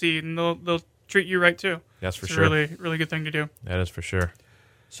to succeed, and they'll treat you right too. That's for it's sure. A really, really good thing to do. That is for sure.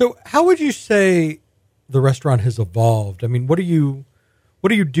 So, how would you say the restaurant has evolved? I mean, what are you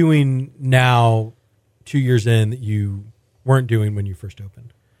doing now, 2 years in, that you weren't doing when you first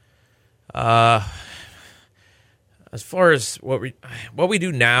opened? As far as what we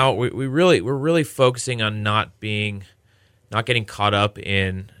do now, we're really focusing on not getting caught up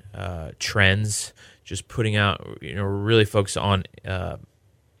in trends. Just putting out, we're really focused on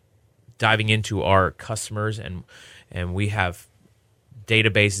diving into our customers, and we have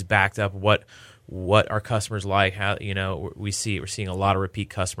databases backed up what our customers like. How we're seeing a lot of repeat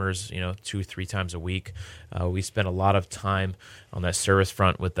customers, 2-3 times a week. We spend a lot of time on that service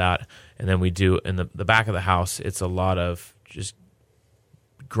front with that, and then we do in the back of the house. It's a lot of just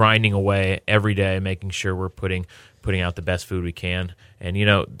grinding away every day, making sure we're putting out the best food we can. And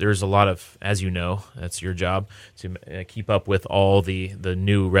there's a lot of, as that's your job to keep up with all the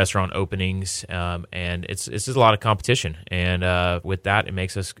new restaurant openings, and it's just a lot of competition. And with that, it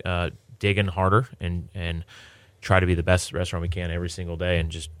makes us dig in harder and try to be the best restaurant we can every single day, and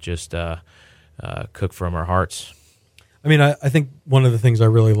just cook from our hearts. I mean, I think one of the things I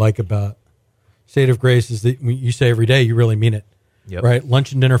really like about State of Grace is that when you say every day, you really mean it. Yep. Right?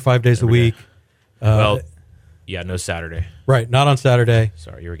 Lunch and dinner 5 days Every a week. No Saturday. Right, not on Saturday.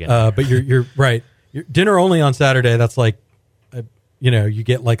 Sorry, you were getting but you're right. Dinner only on Saturday, that's like, you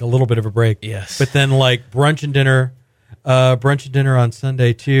get like a little bit of a break. Yes. But then like brunch and dinner on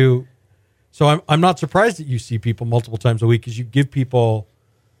Sunday too. So I'm not surprised that you see people multiple times a week, because you give people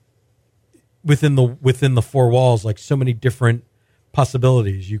within the 4 walls like so many different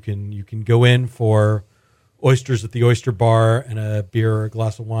possibilities. You can go in for oysters at the oyster bar and a beer or a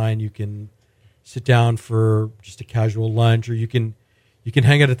glass of wine. You can sit down for just a casual lunch, or you can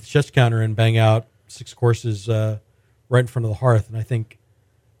hang out at the chef's counter and bang out 6 courses right in front of the hearth. And I think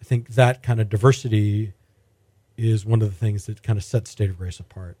that kind of diversity is one of the things that kind of sets State of Grace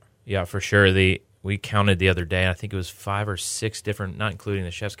apart. Yeah, for sure. We counted the other day, I think it was 5 or 6 different, not including the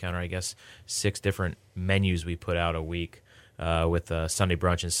chef's counter, I guess, 6 different menus we put out a week, with Sunday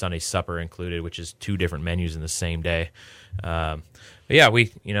brunch and Sunday supper included, which is 2 different menus in the same day. But yeah,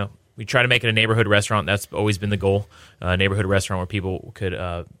 we try to make it a neighborhood restaurant. That's always been the goal, a neighborhood restaurant where people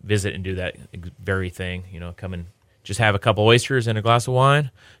could visit and do that very thing, come and just have a couple oysters and a glass of wine,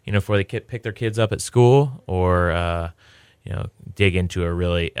 before they pick their kids up at school, or dig into a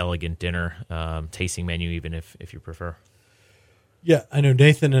really elegant dinner, tasting menu, even if you prefer. Yeah, I know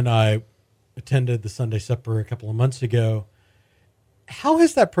Nathan and I attended the Sunday supper a couple of months ago. How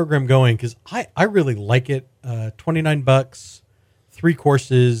is that program going? Because I really like it. $29, 3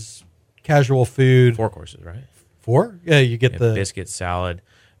 courses, casual food. 4 courses, right? 4? Yeah, you get the biscuit, salad,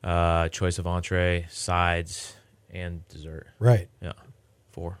 choice of entree, sides, and dessert. Right. Yeah,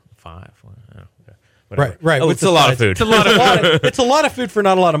 4, 5. Whatever. Right. Oh, it's a lot of food. It's a lot of it's a lot of food for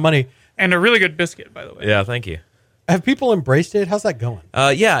not a lot of money. and a really good biscuit, by the way. Yeah, thank you. Have people embraced it? How's that going?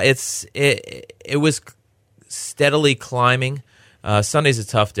 Yeah, it was steadily climbing. Sunday's a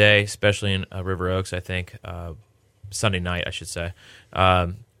tough day, especially in River Oaks. I think Sunday night, I should say.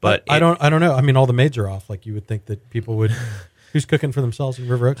 But I don't know. I mean, all the maids are off. Like you would think that people would. Who's cooking for themselves in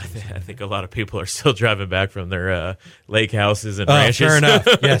River Oaks? I think a lot of people are still driving back from their lake houses and ranches. Fair enough.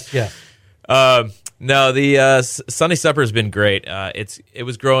 Yes. No, the Sunday supper has been great. It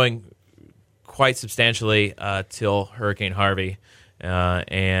was growing quite substantially till Hurricane Harvey,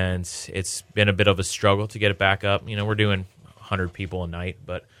 and it's been a bit of a struggle to get it back up. We're doing 100 people a night,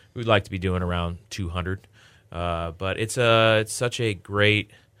 but we'd like to be doing around 200. But it's such a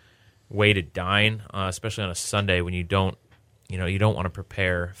great way to dine, especially on a Sunday when you don't want to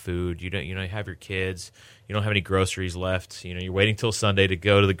prepare food. You have your kids. You don't have any groceries left. You're waiting till Sunday to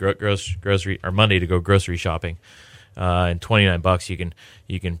go to the grocery, or Monday to go grocery shopping. And $29,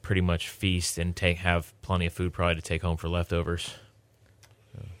 you can pretty much feast and have plenty of food probably to take home for leftovers.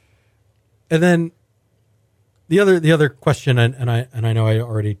 And then the other question, and I know I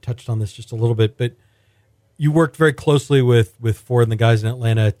already touched on this just a little bit, but you worked very closely with Ford and the guys in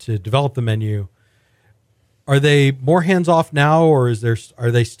Atlanta to develop the menu. Are they more hands off now, or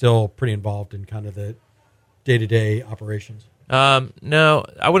are they still pretty involved in kind of the day-to-day operations? No,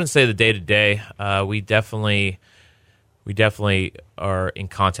 I wouldn't say the day to day. We definitely are in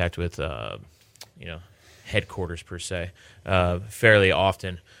contact with headquarters per se fairly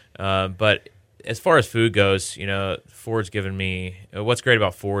often. But as far as food goes, Ford's given me what's great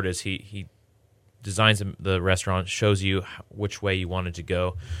about Ford is he designs the restaurant, shows you which way you want it to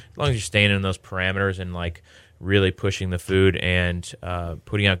go. As long as you're staying in those parameters and like really pushing the food and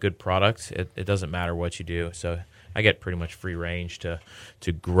putting out good products, it doesn't matter what you do. So I get pretty much free range to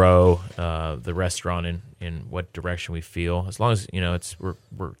grow the restaurant in what direction we feel, as long as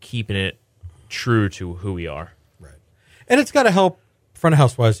we're keeping it true to who we are. Right, and it's got to help front of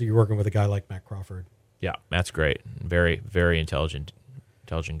house wise that you're working with a guy like Matt Crawford. Yeah, Matt's great, very very intelligent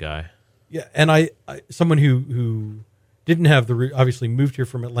guy. Yeah, and I someone who didn't have obviously moved here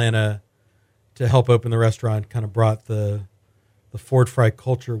from Atlanta to help open the restaurant, kind of brought the Ford fry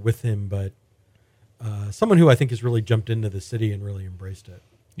culture with him, but. Someone who I think has really jumped into the city and really embraced it.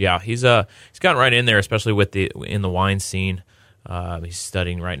 Yeah, he's gotten right in there, especially in the wine scene. He's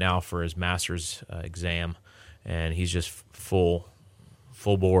studying right now for his master's exam, and he's just full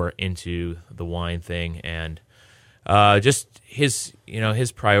bore into the wine thing. And just his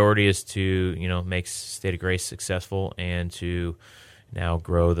priority is to make State of Grace successful and to now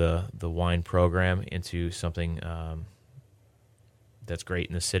grow the wine program into something that's great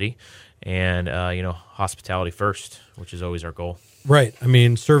in the city. And, hospitality first, which is always our goal. Right. I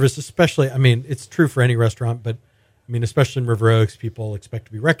mean, service especially, it's true for any restaurant, but, especially in River Oaks, people expect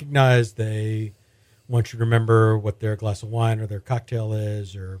to be recognized. They want you to remember what their glass of wine or their cocktail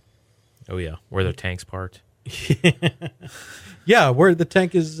is. Oh, yeah. Where their tank's parked. Yeah, where the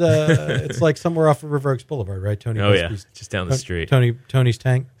tank is, it's like somewhere off of River Oaks Boulevard, right, Tony? Oh, yeah. Just down the street. Tony's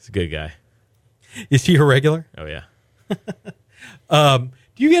tank. He's a good guy. Is he a regular? Oh, yeah.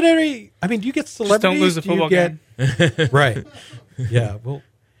 Do you get any? Do you get celebrities? Just don't lose a football game. Right. Yeah. Well,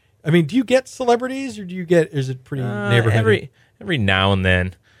 do you get celebrities, or is it pretty neighborhood? Every now and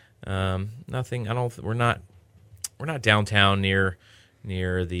then. Nothing. We're not downtown near any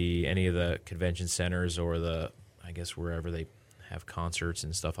of the convention centers or wherever they have concerts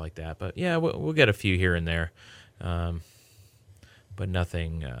and stuff like that. But yeah, we'll get a few here and there. But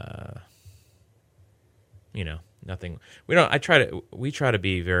nothing. Nothing. We try to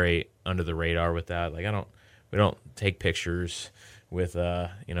be very under the radar with that. Like we don't take pictures with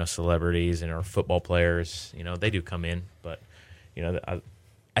celebrities and our football players. They do come in, but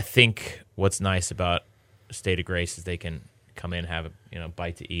I think what's nice about State of Grace is they can come in, have a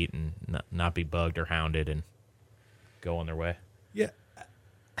bite to eat, and not be bugged or hounded, and go on their way. Yeah,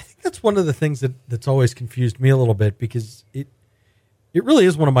 I think that's one of the things that's always confused me a little bit, because it really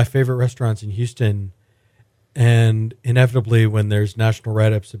is one of my favorite restaurants in Houston. And inevitably, when there's national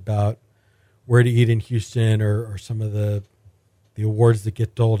write-ups about where to eat in Houston or some of the awards that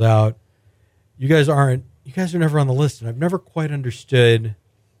get doled out, you guys are never on the list, and I've never quite understood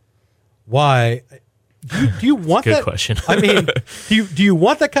why. Do you want Good that? Question. Do you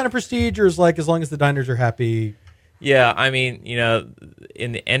want that kind of prestige, or is like as long as the diners are happy? Yeah,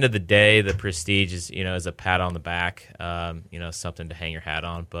 in the end of the day, the prestige is a pat on the back, something to hang your hat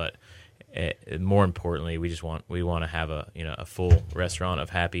on, but. More importantly, we want to have a full restaurant of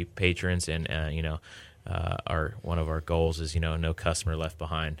happy patrons, and one of our goals is no customer left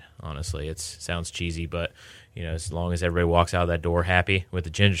behind. Honestly, it sounds cheesy, but as long as everybody walks out of that door happy with a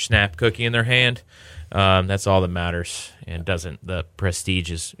ginger snap cookie in their hand, that's all that matters. And the prestige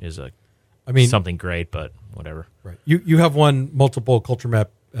is something great, but whatever. Right. You have won multiple Culture Map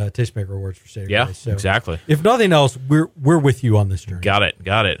Tastemaker Awards for State of Grace. So exactly. If nothing else, we're with you on this journey. Got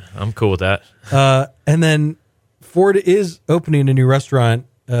it. I'm cool with that. And then Ford is opening a new restaurant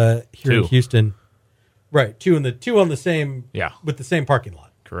here in Houston. Right, two on the same. Yeah. With the same parking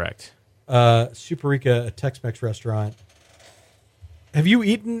lot. Correct. Superica, a Tex-Mex restaurant. Have you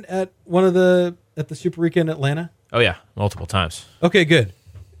eaten at the Superica in Atlanta? Oh yeah, multiple times. Okay, good.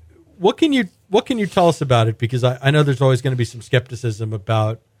 What can you tell us about it? Because I know there's always going to be some skepticism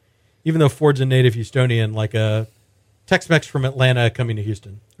about, even though Ford's a native Houstonian, like a Tex-Mex from Atlanta coming to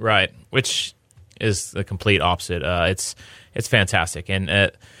Houston. Right, which is the complete opposite. It's fantastic.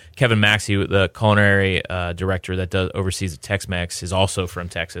 And Kevin Maxey, the culinary director that oversees the Tex-Mex, is also from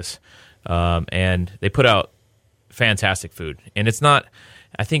Texas. And they put out fantastic food. And it's not,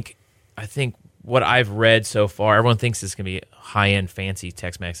 I think what I've read so far, everyone thinks it's going to be high-end, fancy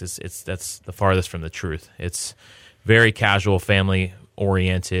Tex-Mex. That's the farthest from the truth. It's very casual,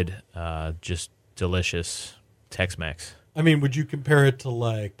 family-oriented, just delicious Tex-Mex. I mean, would you compare it to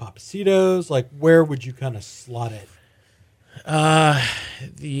like Papacitos? Like, where would you kind of slot it?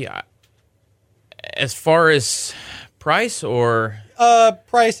 As far as price or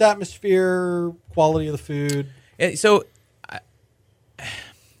Price, atmosphere, quality of the food. so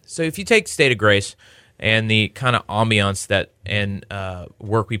if you take State of Grace and the kind of ambiance that and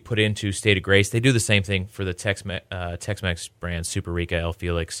work we put into State of Grace, they do the same thing for the Tex-Mex brand, Super Rica, El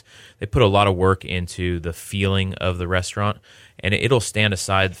Felix. They put a lot of work into the feeling of the restaurant, and it'll stand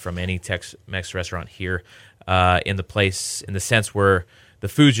aside from any Tex-Mex restaurant here in the sense where the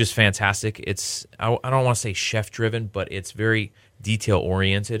food's just fantastic. It's I don't want to say chef-driven, but it's very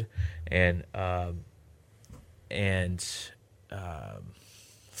detail-oriented and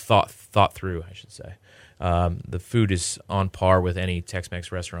thought through, I should say. The food is on par with any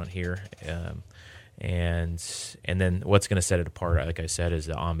Tex-Mex restaurant here, and then what's going to set it apart, like I said, is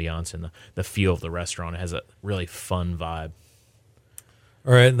the ambiance and the feel of the restaurant. It has a really fun vibe.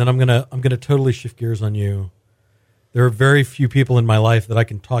 All right, and then I'm gonna totally shift gears on you. There are very few people in my life that I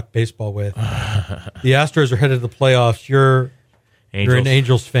can talk baseball with. The Astros are headed to the playoffs. You're an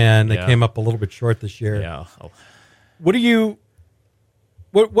Angels fan. They came up a little bit short this year. Yeah.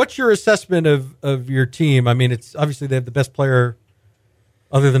 What's your assessment of your team? I mean, it's obviously they have the best player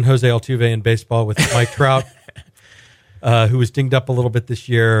other than Jose Altuve in baseball with Mike Trout, who was dinged up a little bit this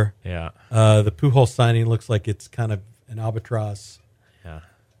year. Yeah. The Pujols signing looks like it's kind of an albatross. Yeah.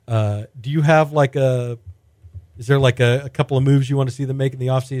 Do you have is there like a couple of moves you want to see them make in the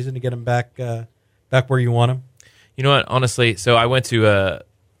offseason to get them back where you want them? You know what? Honestly, so I went to a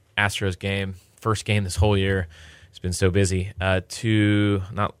Astros game, first game this whole year. It's been so busy. To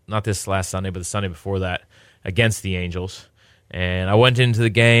not this last Sunday, but the Sunday before that, against the Angels, and I went into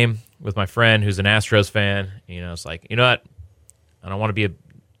the game with my friend who's an Astros fan. It's like, you know what? I don't want to be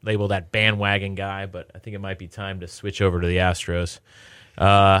labeled that bandwagon guy, but I think it might be time to switch over to the Astros.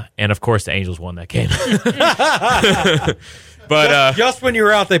 And of course, the Angels won that game. But just when you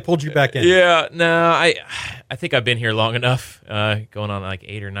were out, they pulled you back in. Yeah, no, I think I've been here long enough, going on like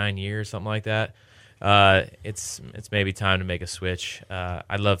 8 or 9 years, something like that. It's maybe time to make a switch.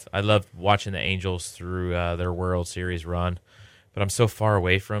 I love watching the Angels through their World Series run, but I'm so far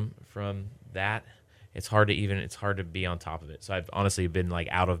away from that. It's hard to be on top of it. So I've honestly been like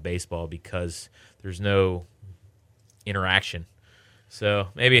out of baseball because there's no interaction. So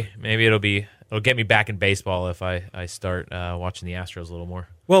maybe it'll get me back in baseball if I start watching the Astros a little more.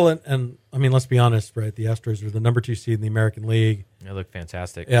 Well, and I mean, let's be honest, right? The Astros are the number 2 seed in the American League. They look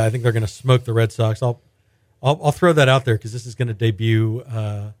fantastic. Yeah, I think they're going to smoke the Red Sox. I'll throw that out there because this is going to debut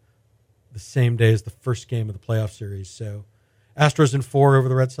the same day as the first game of the playoff series. So Astros in 4 over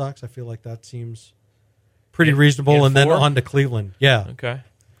the Red Sox. I feel like that seems pretty reasonable. And then on to Cleveland. Yeah. Okay.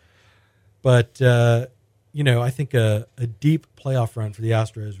 But I think a deep playoff run for the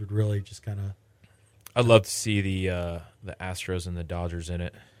Astros would really just kind of. I'd love to see the Astros and the Dodgers in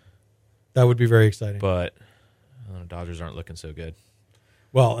it. That would be very exciting. But the Dodgers aren't looking so good.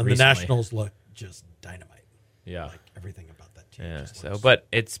 Well, and recently. The Nationals look just dynamite. Yeah. Like everything about that team. Yeah. So, but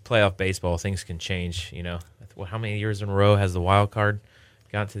it's playoff baseball. Things can change. How many years in a row has the wild card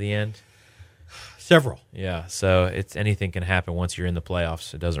got to the end? Several. Yeah. So anything can happen once you're in the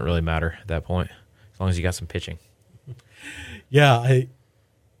playoffs. It doesn't really matter at that point, as long as you got some pitching. Yeah,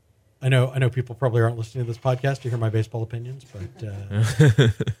 I know people probably aren't listening to this podcast to hear my baseball opinions, but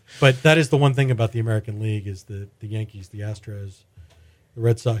but that is the one thing about the American League is the Yankees, the Astros, the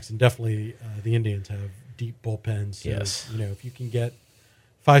Red Sox, and definitely the Indians have deep bullpens. So, yes. If you can get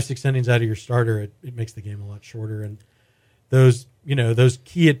 5-6 innings out of your starter, it makes the game a lot shorter. And those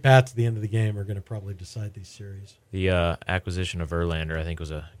key at bats at the end of the game are going to probably decide these series. The acquisition of Verlander, I think,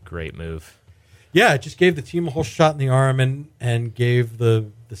 was a great move. Yeah, it just gave the team a whole shot in the arm and gave the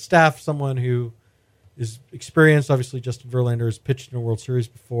staff someone who is experienced. Obviously, Justin Verlander has pitched in a World Series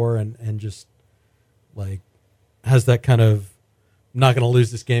before and just like has that kind of not going to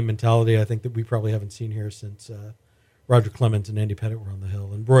lose this game mentality. I think that we probably haven't seen here since Roger Clemens and Andy Pettitte were on the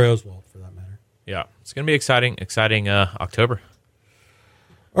hill, and Roy Oswalt for that matter. Yeah, it's going to be exciting October.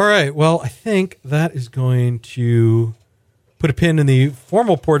 All right, well, I think that is going to put a pin in the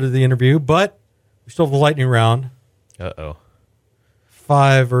formal part of the interview, but we still have the lightning round. Uh-oh.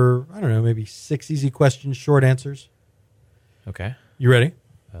 5 or, I don't know, maybe 6 easy questions, short answers. Okay. You ready?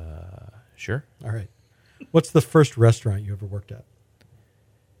 Sure. All right. What's the first restaurant you ever worked at?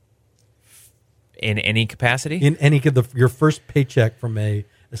 In any capacity? In any your first paycheck from a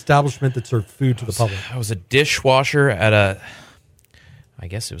establishment that served food to the public. I was a dishwasher at I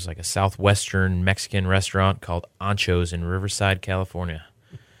guess it was like a southwestern Mexican restaurant called Ancho's in Riverside, California.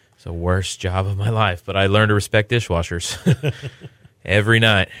 It's the worst job of my life, but I learned to respect dishwashers every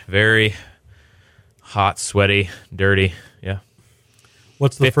night. Very hot, sweaty, dirty. Yeah.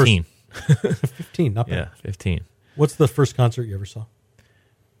 What's the 15. first? 15, not bad. Yeah, 15. What's the first concert you ever saw?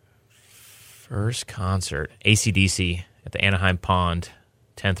 First concert, AC/DC at the Anaheim Pond,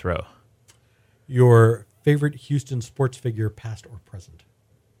 10th row. Your favorite Houston sports figure, past or present?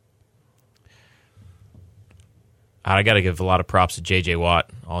 I got to give a lot of props to J.J.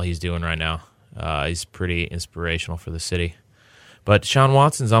 Watt, all he's doing right now. He's pretty inspirational for the city. But Sean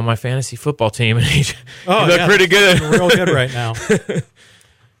Watson's on my fantasy football team, and he looked pretty good. Real good right now.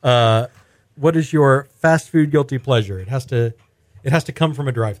 What is your fast food guilty pleasure? It has to come from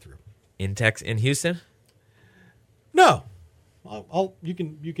a drive-through. In Houston? No, you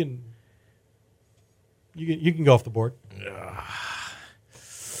can go off the board.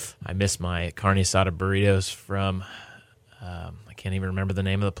 I miss my carne asada burritos from I can't even remember the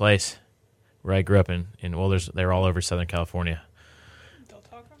name of the place where I grew up in. They're all over Southern California. Del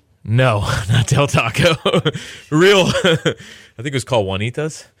Taco? No, not Del Taco. Real, I think it was called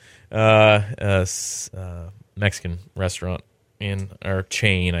Juanita's, Mexican restaurant or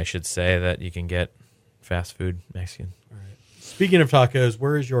chain, I should say, that you can get fast food Mexican. All right. Speaking of tacos,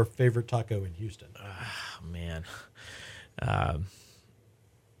 where is your favorite taco in Houston? Oh, man.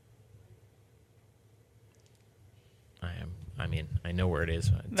 I know where it is.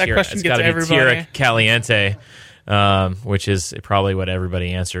 That question it's gets gotta be everybody. Tierra Caliente, which is probably what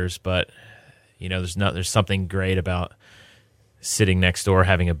everybody answers. But there's something great about sitting next door,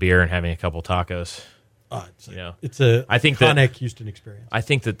 having a beer, and having a couple tacos. It's a I think iconic Houston experience. I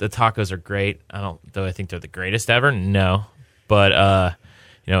think that the tacos are great. I think they're the greatest ever. No, but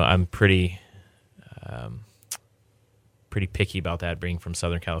I'm pretty picky about that, being from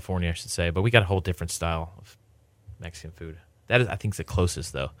Southern California, I should say. But we got a whole different style of Mexican food. That is, I think, the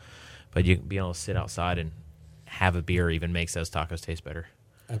closest though. But you being able to sit outside and have a beer even makes those tacos taste better.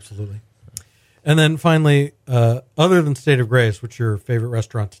 Absolutely. And then finally, other than State of Grace, what's your favorite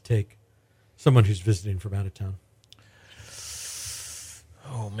restaurant to take someone who's visiting from out of town?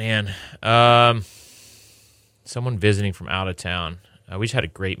 Oh man, someone visiting from out of town. We just had a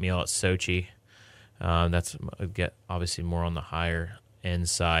great meal at Sochi. That's obviously more on the higher end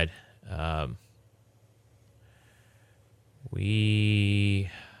side.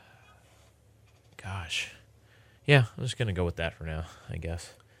 Yeah, I'm just going to go with that for now, I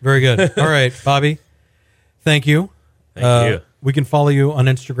guess. Very good. All right, Bobby, thank you. Thank you. We can follow you on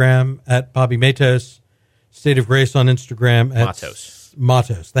Instagram at Bobby Matos, State of Grace on Instagram at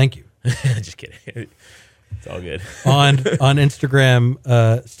Matos. Thank you. Just kidding. It's all good. on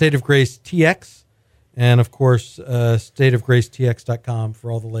Instagram, State of Grace TX, and of course, stateofgracetx.com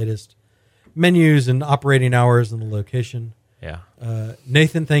for all the latest menus and operating hours and the location. Yeah.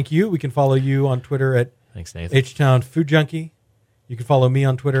 Nathan, thank you. We can follow you on Twitter at Thanks, Nathan. H-Town Food Junkie. You can follow me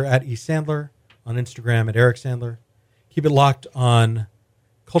on Twitter at eSandler, on Instagram at Eric Sandler. Keep it locked on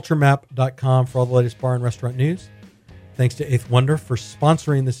culturemap.com for all the latest bar and restaurant news. Thanks to Eighth Wonder for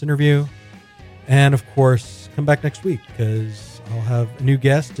sponsoring this interview. And, of course, come back next week because I'll have a new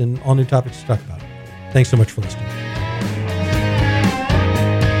guest and all new topics to talk about. Thanks so much for listening.